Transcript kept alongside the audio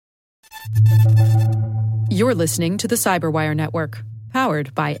You're listening to the Cyberwire Network,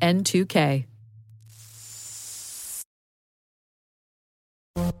 powered by N2K.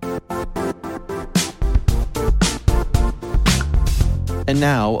 And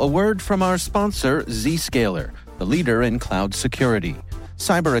now, a word from our sponsor, Zscaler, the leader in cloud security.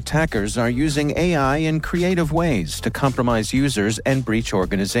 Cyber attackers are using AI in creative ways to compromise users and breach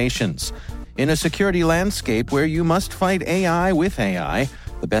organizations. In a security landscape where you must fight AI with AI,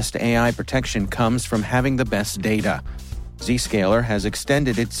 the best AI protection comes from having the best data. Zscaler has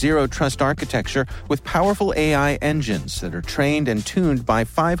extended its zero-trust architecture with powerful AI engines that are trained and tuned by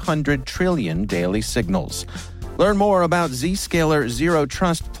 500 trillion daily signals. Learn more about Zscaler Zero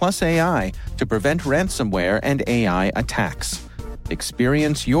Trust Plus AI to prevent ransomware and AI attacks.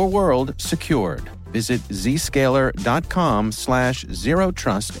 Experience your world secured. Visit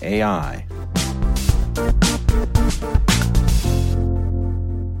zscaler.com/zerotrustai.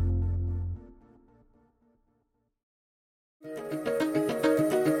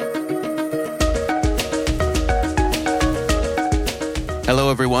 Hello,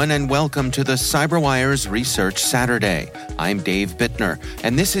 everyone, and welcome to the CyberWire's Research Saturday. I'm Dave Bittner,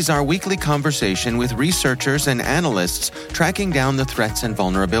 and this is our weekly conversation with researchers and analysts tracking down the threats and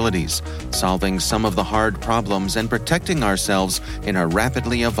vulnerabilities, solving some of the hard problems, and protecting ourselves in a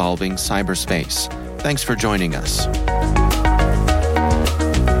rapidly evolving cyberspace. Thanks for joining us.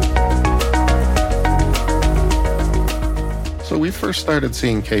 So we first started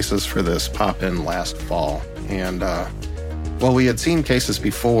seeing cases for this pop in last fall, and well, we had seen cases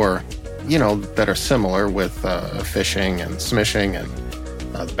before, that are similar with phishing and smishing and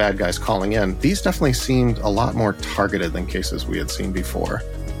the bad guys calling in. These definitely seemed a lot more targeted than cases we had seen before.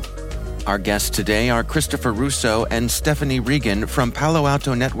 Our guests today are Christopher Russo and Stephanie Regan from Palo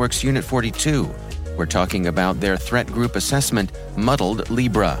Alto Network's Unit 42. We're talking about their threat group assessment, Muddled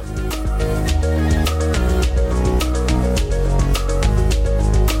Libra.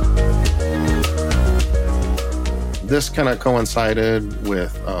 This kind of coincided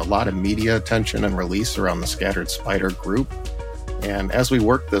with a lot of media attention and release around the Scattered Spider group. And as we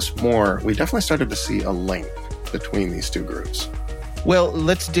worked this more, we definitely started to see a link between these two groups. Well,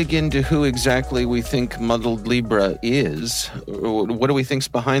 let's dig into who exactly we think Muddled Libra is. What do we think's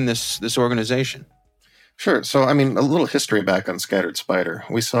behind this organization? Sure. So, a little history back on Scattered Spider.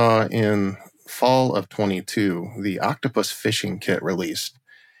 We saw in fall of 22, the Octopus phishing kit released.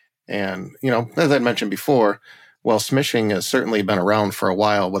 And, as I mentioned before, while smishing has certainly been around for a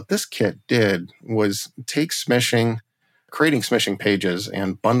while, what this kit did was take smishing, creating smishing pages,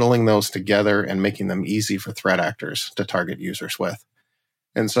 and bundling those together and making them easy for threat actors to target users with.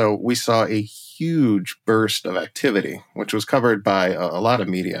 And so we saw a huge burst of activity, which was covered by a lot of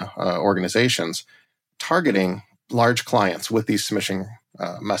media organizations, targeting large clients with these smishing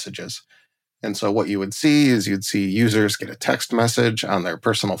messages. And so what you would see is you'd see users get a text message on their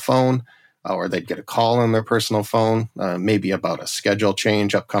personal phone, or they'd get a call on their personal phone, maybe about a schedule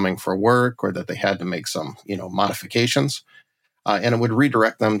change upcoming for work, or that they had to make some, modifications. And it would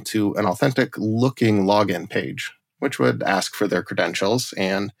redirect them to an authentic looking login page, which would ask for their credentials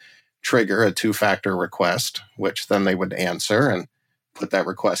and trigger a two-factor request, which then they would answer and put that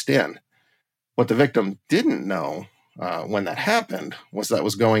request in. What the victim didn't know when that happened was that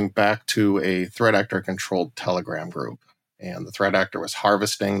was going back to a threat actor-controlled Telegram group. And the threat actor was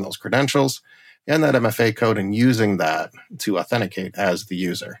harvesting those credentials and that MFA code and using that to authenticate as the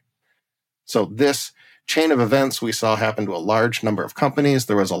user. So this chain of events we saw happen to a large number of companies.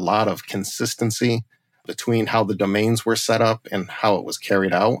 There was a lot of consistency between how the domains were set up and how it was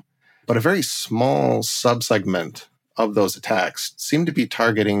carried out. But a very small subsegment of those attacks seemed to be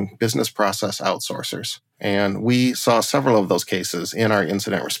targeting business process outsourcers. And we saw several of those cases in our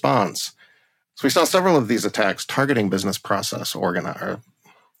incident response. So we saw several of these attacks targeting business process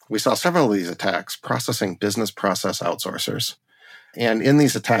We saw several of these attacks processing business process outsourcers. And in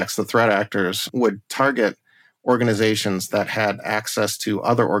these attacks, the threat actors would target organizations that had access to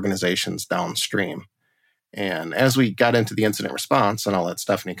other organizations downstream. And as we got into the incident response, and I'll let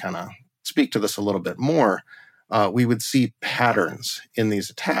Stephanie kind of speak to this a little bit more, we would see patterns in these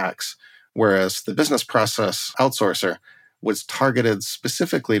attacks, whereas the business process outsourcer was targeted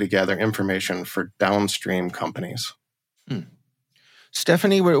specifically to gather information for downstream companies.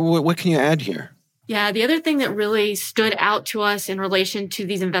 Stephanie, what can you add here? Yeah, the other thing that really stood out to us in relation to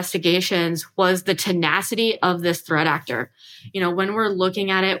these investigations was the tenacity of this threat actor. When we're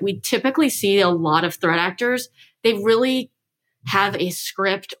looking at it, we typically see a lot of threat actors. They really have a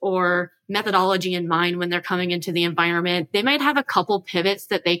script or methodology in mind when they're coming into the environment. They might have a couple pivots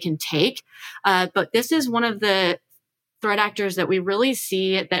that they can take, but this is one of the threat actors that we really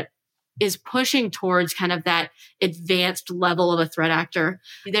see that is pushing towards kind of that advanced level of a threat actor.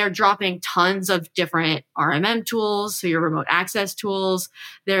 They're dropping tons of different RMM tools, so your remote access tools.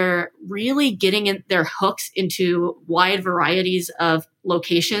 They're really getting in their hooks into wide varieties of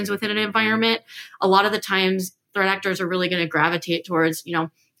locations within an environment. A lot of the times, threat actors are really going to gravitate towards,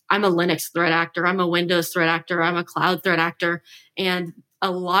 I'm a Linux threat actor, I'm a Windows threat actor, I'm a cloud threat actor. And a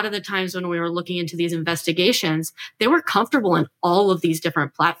lot of the times when we were looking into these investigations, they were comfortable in all of these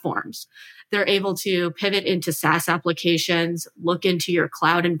different platforms. They're able to pivot into SaaS applications, look into your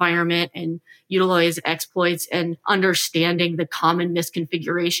cloud environment and utilize exploits and understanding the common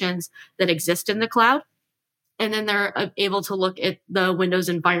misconfigurations that exist in the cloud. And then they're able to look at the Windows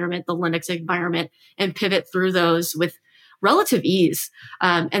environment, the Linux environment, and pivot through those with relative ease.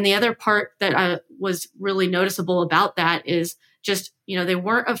 And the other part that was really noticeable about that is just, they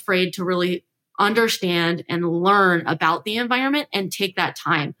weren't afraid to really understand and learn about the environment and take that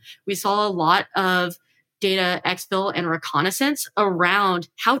time. We saw a lot of data exfil and reconnaissance around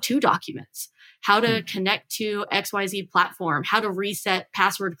how-to documents, how to connect to XYZ platform, how to reset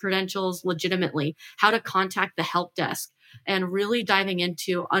password credentials legitimately, how to contact the help desk, and really diving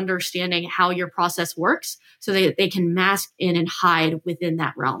into understanding how your process works so that they can mask in and hide within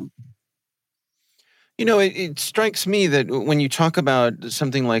that realm. It strikes me that when you talk about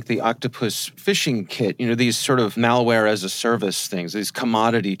something like the Octopus phishing kit, these sort of malware as a service things, these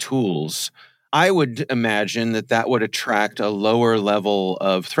commodity tools, I would imagine that would attract a lower level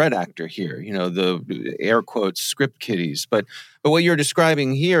of threat actor here, the air quotes script kiddies. But what you're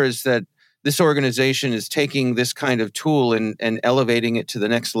describing here is that this organization is taking this kind of tool and elevating it to the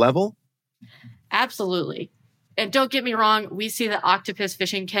next level? Absolutely. And don't get me wrong, we see the Octopus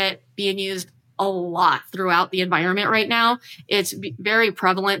phishing kit being used a lot throughout the environment right now. It's very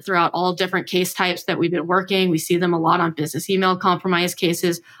prevalent throughout all different case types that we've been working. We see them a lot on business email compromise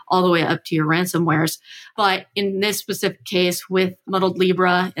cases, all the way up to your ransomwares. But in this specific case with Muddled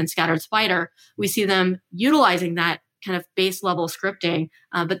Libra and Scattered Spider, we see them utilizing that kind of base level scripting.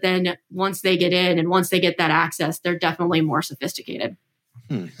 But then once they get in and once they get that access, they're definitely more sophisticated.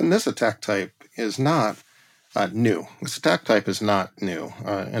 And this attack type is not new. This attack type is not new.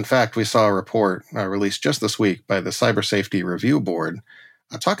 In fact, we saw a report released just this week by the Cyber Safety Review Board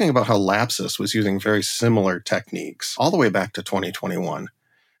talking about how Lapsus was using very similar techniques all the way back to 2021.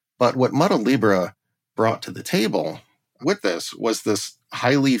 But what Muddled Libra brought to the table with this was this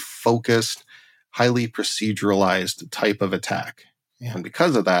highly focused, highly proceduralized type of attack. And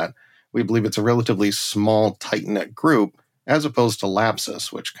because of that, we believe it's a relatively small, tight-knit group as opposed to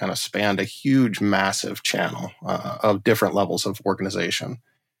Lapsus, which kind of spanned a huge, massive channel of different levels of organization.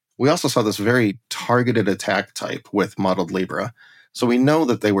 We also saw this very targeted attack type with Muddled Libra. So we know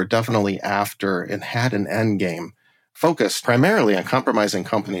that they were definitely after and had an end game focused primarily on compromising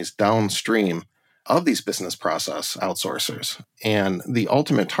companies downstream of these business process outsourcers. And the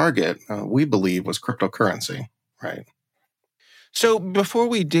ultimate target, we believe, was cryptocurrency, right? So before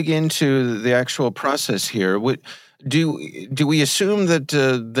we dig into the actual process here, do we assume that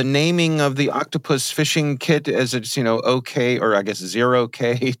the naming of the Octopus phishing kit as it's, OK, or I guess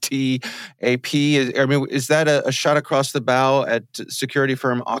 0KTAP, is that a shot across the bow at security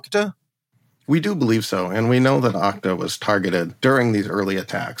firm Okta? We do believe so, and we know that Okta was targeted during these early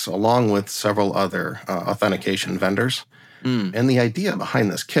attacks, along with several other authentication vendors. And the idea behind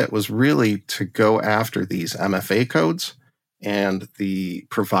this kit was really to go after these MFA codes and the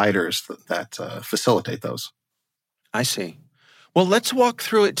providers that facilitate those. I see. Well, let's walk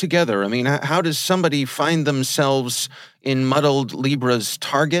through it together. I mean, how does somebody find themselves in Muddled Libra's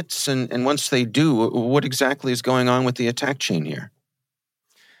targets? And once they do, what exactly is going on with the attack chain here?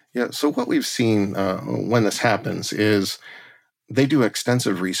 Yeah, so what we've seen when this happens is they do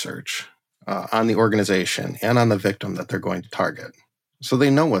extensive research on the organization and on the victim that they're going to target. So they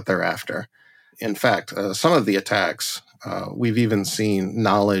know what they're after. In fact, some of the attacks, we've even seen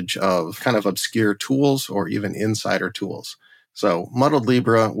knowledge of kind of obscure tools or even insider tools. So Muddled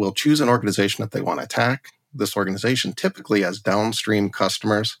Libra will choose an organization that they want to attack. This organization typically has downstream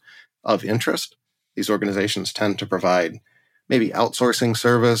customers of interest. These organizations tend to provide maybe outsourcing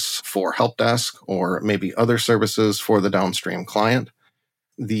service for help desk or maybe other services for the downstream client.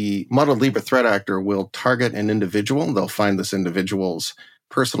 The Muddled Libra threat actor will target an individual. They'll find this individual's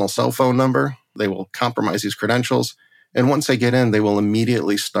personal cell phone number. They will compromise these credentials. And once they get in, they will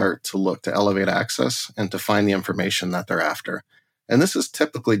immediately start to look to elevate access and to find the information that they're after. And this is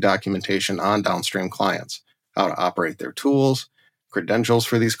typically documentation on downstream clients, how to operate their tools, credentials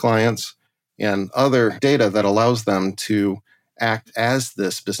for these clients, and other data that allows them to act as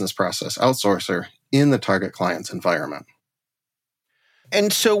this business process outsourcer in the target client's environment.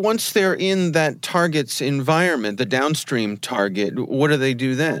 And so once they're in that target's environment, the downstream target, what do they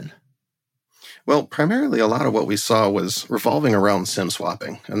do then? Well, primarily a lot of what we saw was revolving around SIM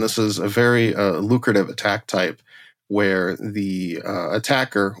swapping. And this is a very lucrative attack type where the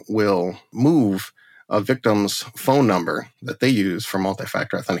attacker will move a victim's phone number that they use for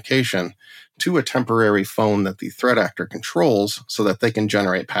multi-factor authentication to a temporary phone that the threat actor controls so that they can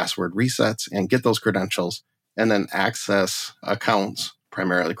generate password resets and get those credentials and then access accounts,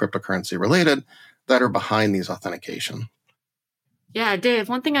 primarily cryptocurrency related, that are behind these authentication. Yeah, Dave,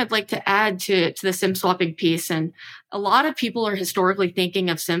 one thing I'd like to add to the SIM swapping piece, and a lot of people are historically thinking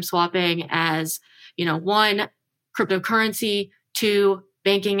of SIM swapping as, one, cryptocurrency, two,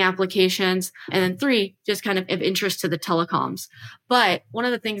 banking applications, and then three, just kind of interest to the telecoms. But one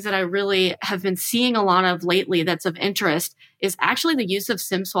of the things that I really have been seeing a lot of lately that's of interest is actually the use of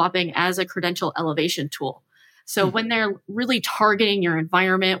SIM swapping as a credential elevation tool. So when they're really targeting your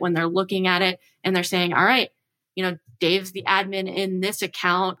environment, when they're looking at it and they're saying, all right, Dave's the admin in this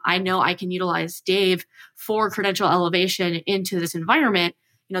account. I know I can utilize Dave for credential elevation into this environment.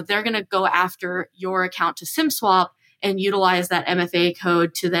 They're going to go after your account to SIM swap and utilize that MFA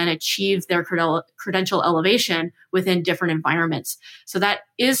code to then achieve their credential elevation within different environments. So that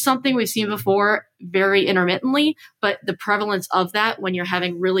is something we've seen before very intermittently, but the prevalence of that when you're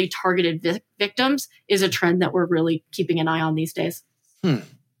having really targeted victims is a trend that we're really keeping an eye on these days.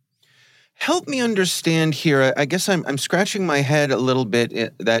 Help me understand here. I guess I'm scratching my head a little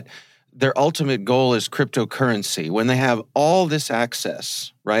bit that their ultimate goal is cryptocurrency. When they have all this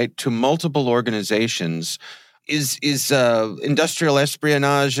access, right, to multiple organizations, is industrial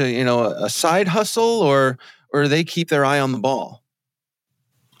espionage, a side hustle, or they keep their eye on the ball?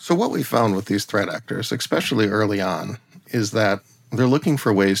 So what we found with these threat actors, especially early on, is that they're looking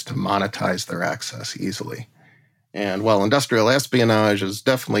for ways to monetize their access easily. And while industrial espionage is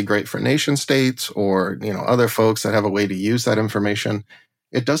definitely great for nation states or, other folks that have a way to use that information,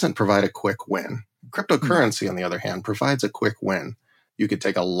 it doesn't provide a quick win. Cryptocurrency, on the other hand, provides a quick win. You could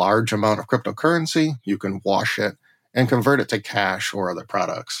take a large amount of cryptocurrency, you can wash it, and convert it to cash or other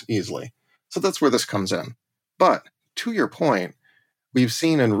products easily. So that's where this comes in. But to your point, we've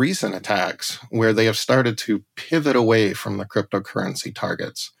seen in recent attacks where they have started to pivot away from the cryptocurrency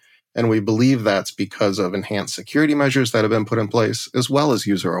targets. And we believe that's because of enhanced security measures that have been put in place, as well as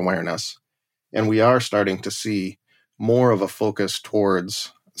user awareness. And we are starting to see more of a focus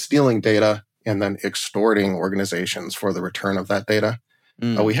towards stealing data and then extorting organizations for the return of that data.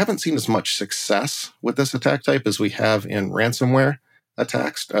 We haven't seen as much success with this attack type as we have in ransomware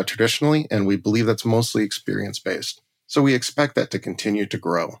attacks traditionally, and we believe that's mostly experience-based. So we expect that to continue to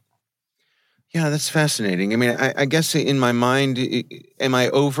grow. Yeah, that's fascinating. I mean, I guess in my mind, am I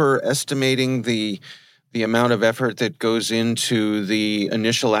overestimating the amount of effort that goes into the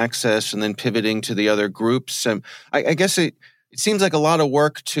initial access and then pivoting to the other groups? I guess it seems like a lot of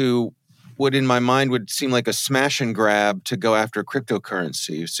work to what in my mind would seem like a smash and grab to go after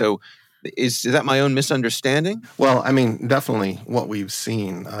cryptocurrency. So is that my own misunderstanding? Well, I mean, definitely what we've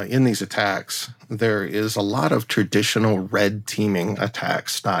seen in these attacks, there is a lot of traditional red teaming attack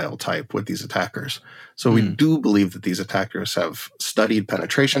style type with these attackers. So we do believe that these attackers have studied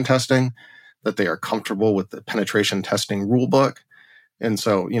penetration testing, that they are comfortable with the penetration testing rulebook. And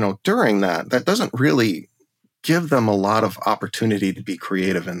so, during that doesn't really give them a lot of opportunity to be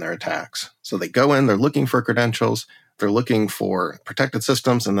creative in their attacks. So they go in, they're looking for credentials, they're looking for protected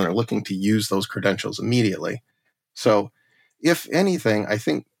systems, and then they're looking to use those credentials immediately. So if anything, I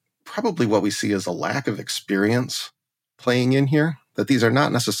think probably what we see is a lack of experience playing in here, that these are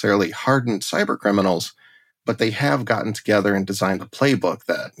not necessarily hardened cyber criminals, but they have gotten together and designed a playbook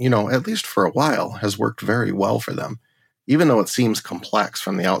that, at least for a while, has worked very well for them. Even though it seems complex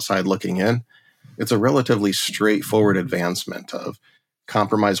from the outside looking in, it's a relatively straightforward advancement of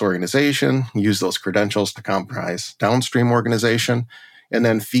compromise organization, use those credentials to compromise downstream organization, and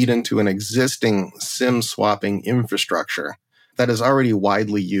then feed into an existing SIM swapping infrastructure that is already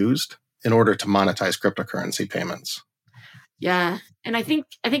widely used in order to monetize cryptocurrency payments. Yeah. And I think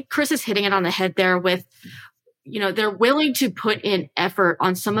Chris is hitting it on the head there with, they're willing to put in effort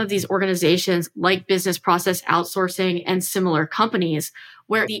on some of these organizations like business process outsourcing and similar companies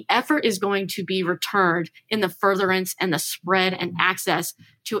where the effort is going to be returned in the furtherance and the spread and access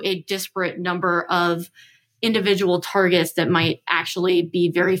to a disparate number of individual targets that might actually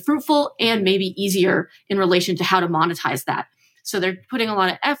be very fruitful and maybe easier in relation to how to monetize that. So they're putting a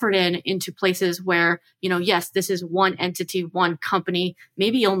lot of effort into places where, yes, this is one entity, one company,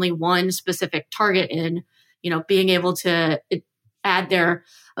 maybe only one specific target in, being able to add their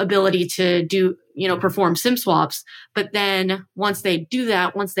ability to do, perform SIM swaps. But then once they do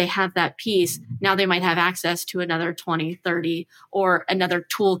that, once they have that piece, now they might have access to another 20, 30, or another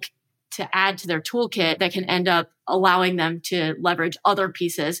tool to add to their toolkit that can end up allowing them to leverage other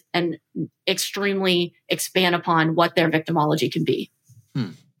pieces and extremely expand upon what their victimology can be.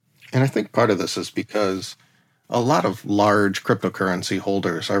 And I think part of this is because a lot of large cryptocurrency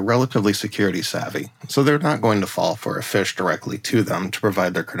holders are relatively security savvy, so they're not going to fall for a phish directly to them to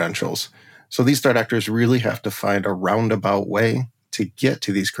provide their credentials. So these threat actors really have to find a roundabout way to get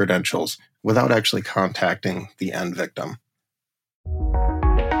to these credentials without actually contacting the end victim.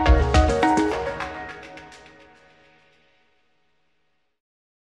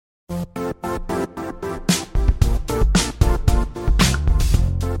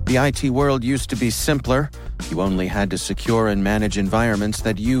 The IT world used to be simpler. You only had to secure and manage environments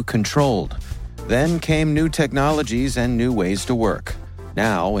that you controlled. Then came new technologies and new ways to work.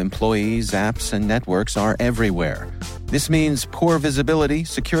 Now, employees, apps, and networks are everywhere. This means poor visibility,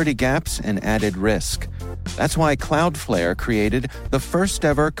 security gaps, and added risk. That's why Cloudflare created the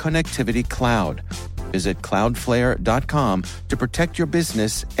first-ever connectivity cloud. Visit cloudflare.com to protect your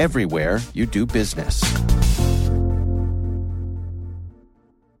business everywhere you do business.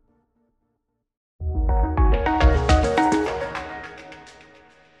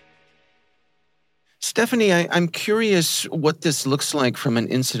 Stephanie, I'm curious what this looks like from an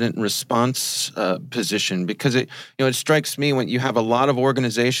incident response position, because it strikes me when you have a lot of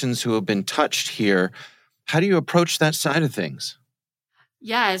organizations who have been touched here. How do you approach that side of things?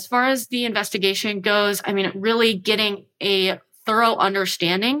 Yeah, as far as the investigation goes, really getting a thorough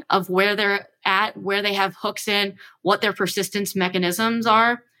understanding of where they're at, where they have hooks in, what their persistence mechanisms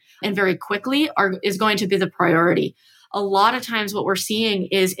are, and very quickly is going to be the priority. A lot of times what we're seeing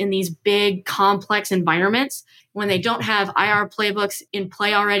is in these big, complex environments, when they don't have IR playbooks in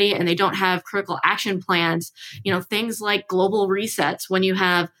play already and they don't have critical action plans, things like global resets, when you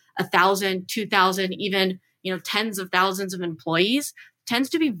have 1,000, 2,000, even, tens of thousands of employees, tends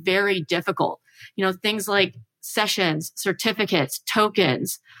to be very difficult. Things like sessions, certificates,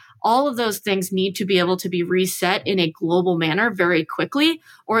 tokens, all of those things need to be able to be reset in a global manner very quickly,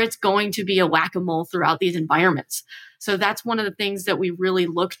 or it's going to be a whack-a-mole throughout these environments. So that's one of the things that we really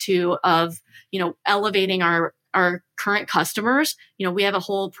look to of, elevating our current customers. We have a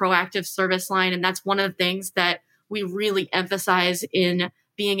whole proactive service line, and that's one of the things that we really emphasize in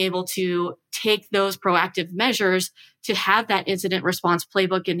being able to take those proactive measures to have that incident response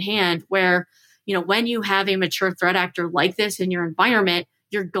playbook in hand where, when you have a mature threat actor like this in your environment,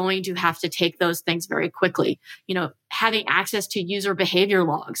 you're going to have to take those things very quickly. Having access to user behavior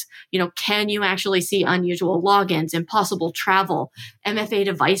logs, can you actually see unusual logins, impossible travel, MFA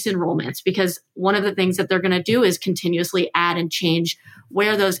device enrollments? Because one of the things that they're going to do is continuously add and change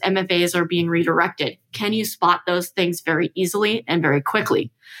where those MFAs are being redirected. Can you spot those things very easily and very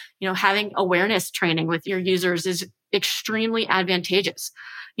quickly? Having awareness training with your users is extremely advantageous.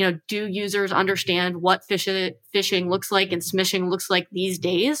 Do users understand what phishing looks like and smishing looks like these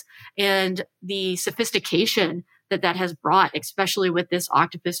days, and the sophistication that has brought, especially with this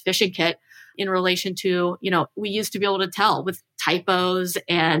octopus phishing kit in relation to, we used to be able to tell with typos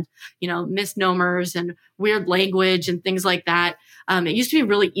and, misnomers and weird language and things like that. It used to be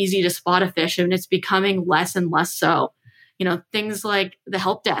really easy to spot a phish, and it's becoming less and less so. Things like the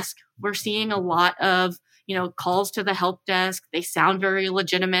help desk. We're seeing a lot of calls to the help desk. They sound very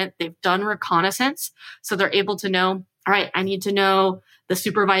legitimate. They've done reconnaissance. So they're able to know, all right, I need to know the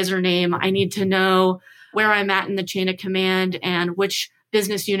supervisor name. I need to know where I'm at in the chain of command and which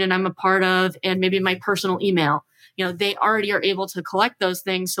business unit I'm a part of and maybe my personal email. They already are able to collect those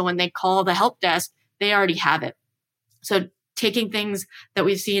things. So when they call the help desk, they already have it. So taking things that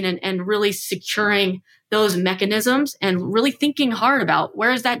we've seen and really securing those mechanisms and really thinking hard about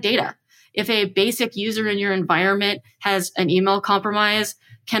where is that data? If a basic user in your environment has an email compromise,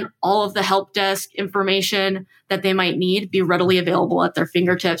 can all of the help desk information that they might need be readily available at their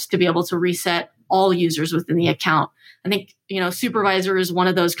fingertips to be able to reset all users within the account? I think, supervisor is one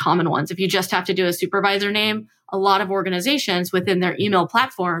of those common ones. If you just have to do a supervisor name, a lot of organizations within their email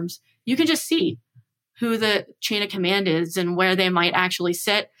platforms, you can just see who the chain of command is and where they might actually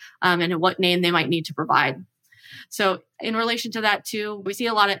sit and what name they might need to provide. So in relation to that too, we see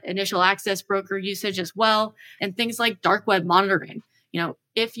a lot of initial access broker usage as well, and things like dark web monitoring.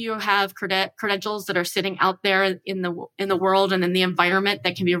 If you have credentials that are sitting out there in the world and in the environment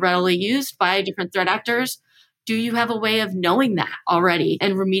that can be readily used by different threat actors, do you have a way of knowing that already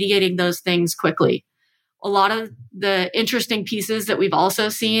and remediating those things quickly? A lot of the interesting pieces that we've also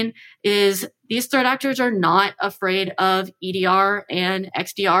seen is these threat actors are not afraid of EDR and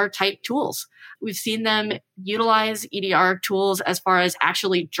XDR type tools. We've seen them utilize EDR tools as far as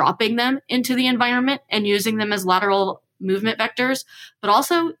actually dropping them into the environment and using them as lateral movement vectors, but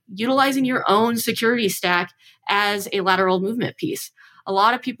also utilizing your own security stack as a lateral movement piece. A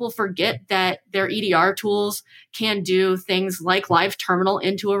lot of people forget that their EDR tools can do things like live terminal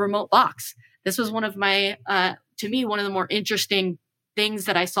into a remote box. This was one of my, to me, one of the more interesting things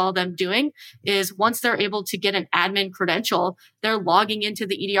that I saw them doing is once they're able to get an admin credential, they're logging into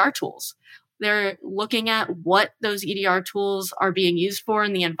the EDR tools. They're looking at what those EDR tools are being used for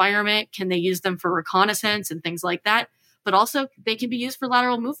in the environment. Can they use them for reconnaissance and things like that? But also they can be used for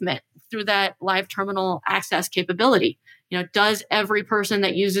lateral movement through that live terminal access capability. Does every person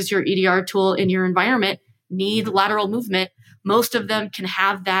that uses your EDR tool in your environment need lateral movement? Most of them can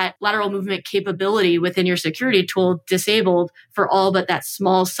have that lateral movement capability within your security tool disabled for all but that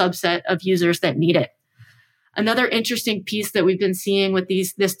small subset of users that need it. Another interesting piece that we've been seeing with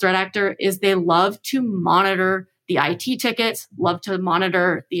this threat actor is they love to monitor the IT tickets, love to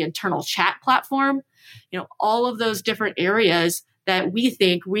monitor the internal chat platform, all of those different areas that we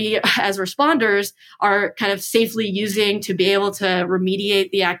think we as responders are kind of safely using to be able to remediate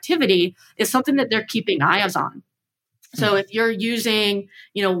the activity is something that they're keeping eyes on. So if you're using,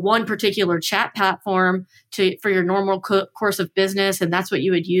 one particular chat platform for your normal course of business, and that's what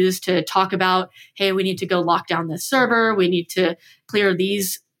you would use to talk about, hey, we need to go lock down this server. We need to clear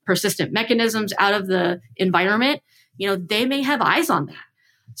these persistent mechanisms out of the environment. They may have eyes on that.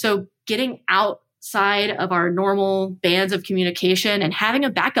 So getting outside of our normal bands of communication and having a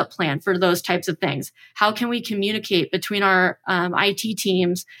backup plan for those types of things. How can we communicate between our IT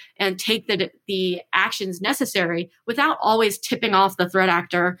teams and take the actions necessary without always tipping off the threat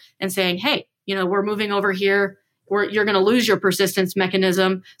actor and saying, hey, we're moving over here. You're going to lose your persistence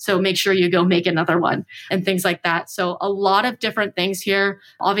mechanism. So make sure you go make another one and things like that. So a lot of different things here.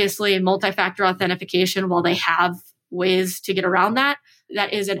 Obviously, multi-factor authentication, while they have ways to get around that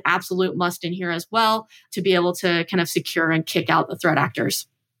is an absolute must in here as well to be able to kind of secure and kick out the threat actors.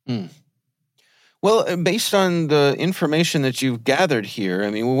 Well, based on the information that you've gathered here,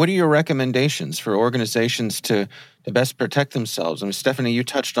 what are your recommendations for organizations to best protect themselves? Stephanie, you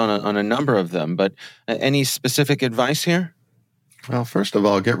touched on a number of them, but any specific advice here? Well, first of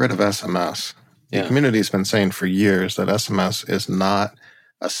all, get rid of SMS. The community's been saying for years that SMS is not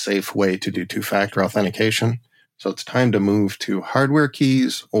a safe way to do two-factor authentication. So it's time to move to hardware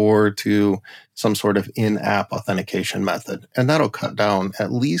keys or to some sort of in-app authentication method. And that'll cut down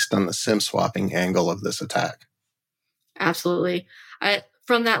at least on the SIM swapping angle of this attack. Absolutely.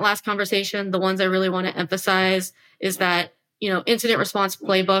 From that last conversation, the ones I really want to emphasize is that, incident response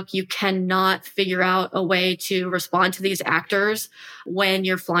playbook, you cannot figure out a way to respond to these actors when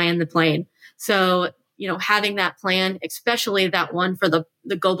you're flying the plane. So, having that plan, especially that one for the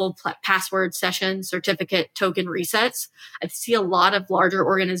global password session certificate token resets. I see a lot of larger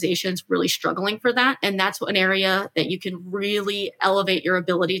organizations really struggling for that. And that's an area that you can really elevate your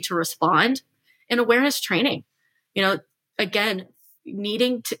ability to respond. And awareness training, again,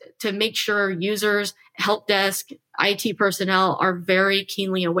 needing to make sure users, help desk, IT personnel are very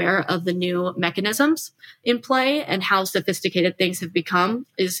keenly aware of the new mechanisms in play and how sophisticated things have become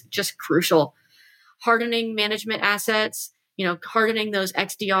is just crucial. Hardening management assets, hardening those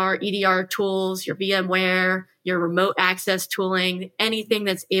XDR, EDR tools, your VMware, your remote access tooling, anything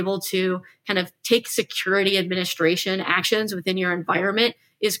that's able to kind of take security administration actions within your environment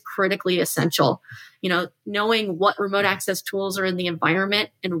is critically essential. Knowing what remote access tools are in the environment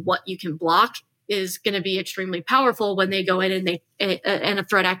and what you can block is going to be extremely powerful when they go in and a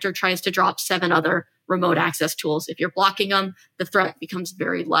threat actor tries to drop 7 other remote access tools. If you're blocking them, the threat becomes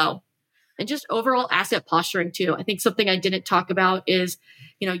very low. And just overall asset posturing too. I think something I didn't talk about is,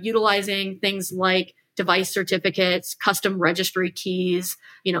 utilizing things like device certificates, custom registry keys,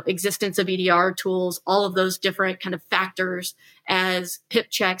 existence of EDR tools, all of those different kind of factors as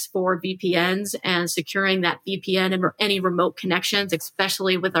PIP checks for VPNs and securing that VPN and any remote connections,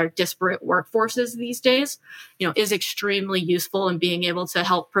 especially with our disparate workforces these days, is extremely useful in being able to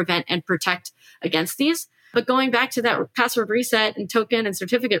help prevent and protect against these. But going back to that password reset and token and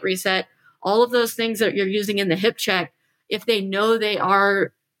certificate reset, all of those things that you're using in the HIP check, if they know they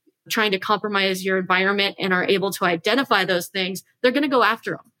are trying to compromise your environment and are able to identify those things, they're going to go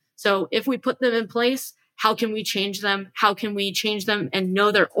after them. So if we put them in place, how can we change them? How can we change them and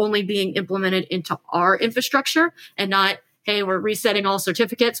know they're only being implemented into our infrastructure and not hey, we're resetting all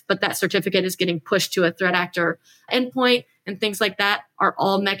certificates, but that certificate is getting pushed to a threat actor endpoint, and things like that are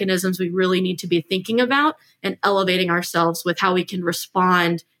all mechanisms we really need to be thinking about and elevating ourselves with how we can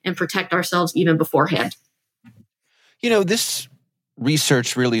respond and protect ourselves even beforehand. This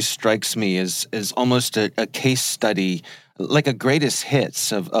research really strikes me as almost a case study, like a greatest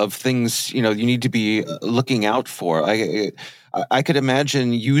hits of things, you need to be looking out for. I could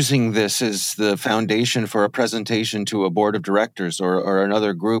imagine using this as the foundation for a presentation to a board of directors or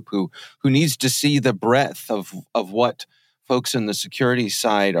another group who needs to see the breadth of what folks in the security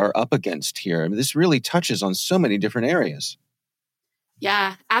side are up against here. I mean, this really touches on so many different areas.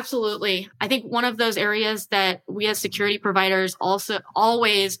 Yeah, absolutely. I think one of those areas that we as security providers also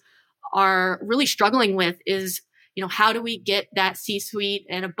always are really struggling with is, how do we get that C-suite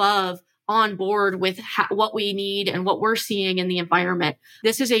and above on board with what we need and what we're seeing in the environment?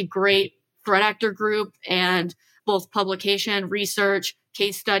 This is a great threat actor group and both publication, research,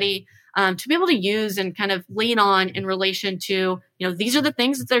 case study to be able to use and kind of lean on in relation to, these are the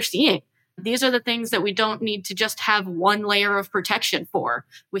things that they're seeing. These are the things that we don't need to just have one layer of protection for.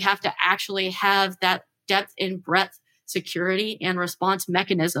 We have to actually have that depth and breadth security and response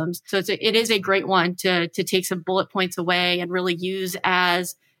mechanisms. So it is a great one to take some bullet points away and really use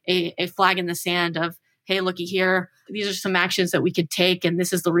as a flag in the sand of, hey, looky here, these are some actions that we could take, and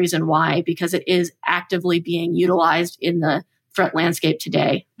this is the reason why, because it is actively being utilized in the threat landscape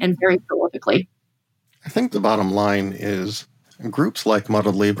today and very prolifically. I think the bottom line is groups like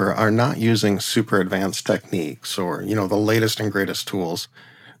Muddled Libra are not using super advanced techniques or, the latest and greatest tools.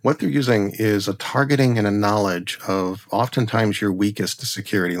 What they're using is a targeting and a knowledge of oftentimes your weakest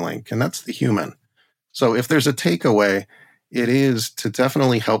security link, and that's the human. So if there's a takeaway, it is to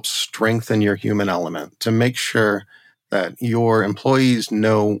definitely help strengthen your human element, to make sure that your employees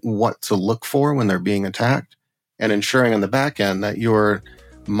know what to look for when they're being attacked, and ensuring on the back end that you're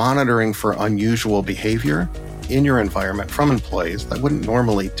monitoring for unusual behavior in your environment from employees that wouldn't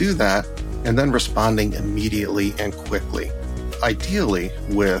normally do that, and then responding immediately and quickly, ideally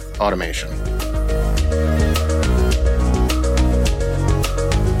with automation.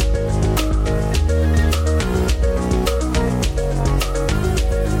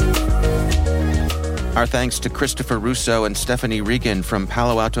 Our thanks to Christopher Russo and Stephanie Regan from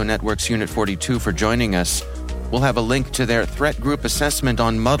Palo Alto Network's Unit 42 for joining us. We'll have a link to their threat group assessment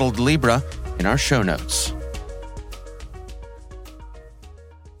on Muddled Libra in our show notes.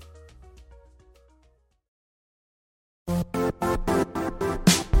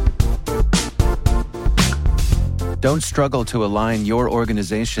 Don't struggle to align your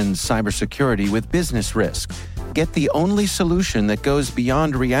organization's cybersecurity with business risk. Get the only solution that goes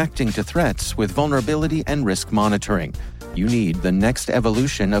beyond reacting to threats with vulnerability and risk monitoring. You need the next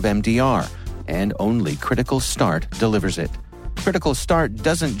evolution of MDR, and only Critical Start delivers it. Critical Start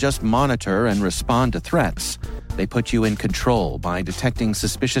doesn't just monitor and respond to threats. They put you in control by detecting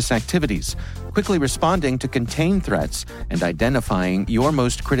suspicious activities, quickly responding to contain threats, and identifying your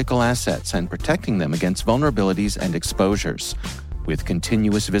most critical assets and protecting them against vulnerabilities and exposures. With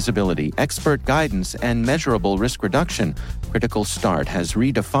continuous visibility, expert guidance, and measurable risk reduction, Critical Start has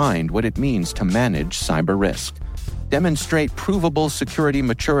redefined what it means to manage cyber risk. Demonstrate provable security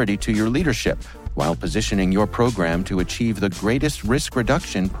maturity to your leadership while positioning your program to achieve the greatest risk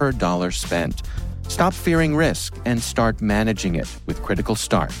reduction per dollar spent. Stop fearing risk and start managing it with Critical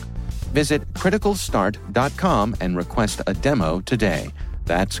Start. Visit criticalstart.com and request a demo today.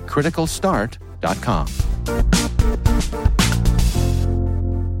 That's criticalstart.com.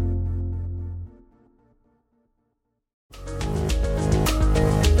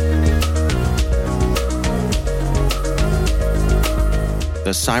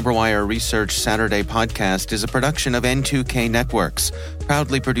 The CyberWire Research Saturday podcast is a production of N2K Networks,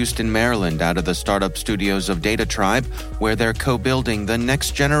 proudly produced in Maryland out of the startup studios of Data Tribe, where they're co-building the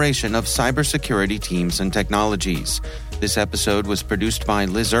next generation of cybersecurity teams and technologies. This episode was produced by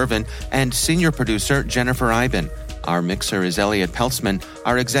Liz Irvin and senior producer Jennifer Iben. Our mixer is Elliot Peltzman,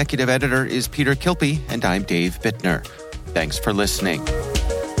 our executive editor is Peter Kilpie, and I'm Dave Bittner. Thanks for listening.